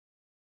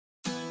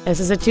This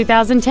is a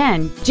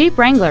 2010 Jeep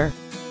Wrangler.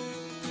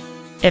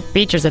 It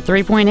features a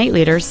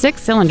 3.8-liter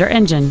six-cylinder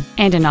engine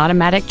and an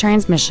automatic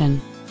transmission.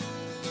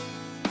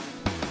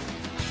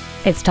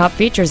 Its top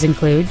features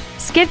include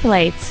skid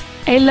plates,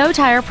 a low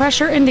tire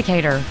pressure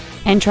indicator,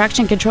 and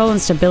traction control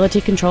and stability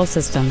control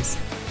systems.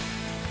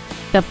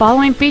 The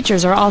following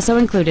features are also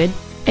included: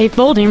 a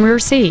folding rear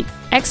seat,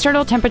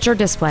 external temperature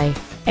display,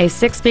 a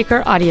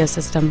 6-speaker audio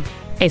system,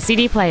 a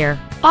CD player,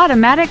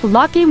 automatic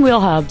locking wheel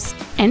hubs,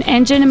 an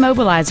engine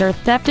immobilizer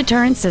theft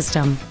deterrent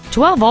system,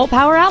 12-volt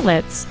power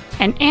outlets,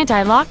 an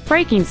anti-lock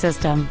braking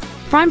system,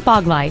 front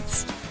fog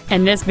lights,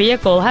 and this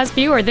vehicle has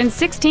fewer than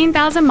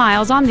 16,000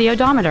 miles on the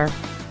odometer.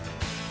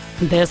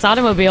 This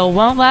automobile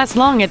won't last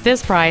long at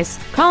this price.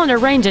 Call and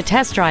arrange a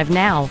test drive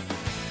now.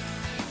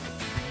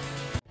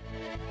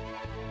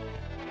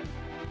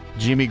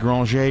 Jimmy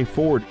Granger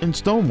Ford in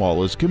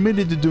Stonewall is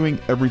committed to doing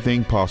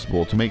everything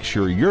possible to make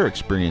sure your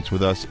experience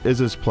with us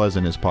is as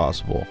pleasant as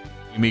possible.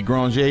 Jimmy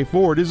Granger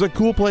Ford is a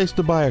cool place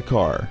to buy a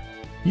car.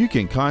 You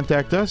can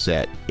contact us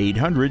at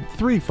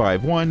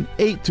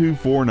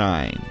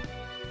 800-351-8249.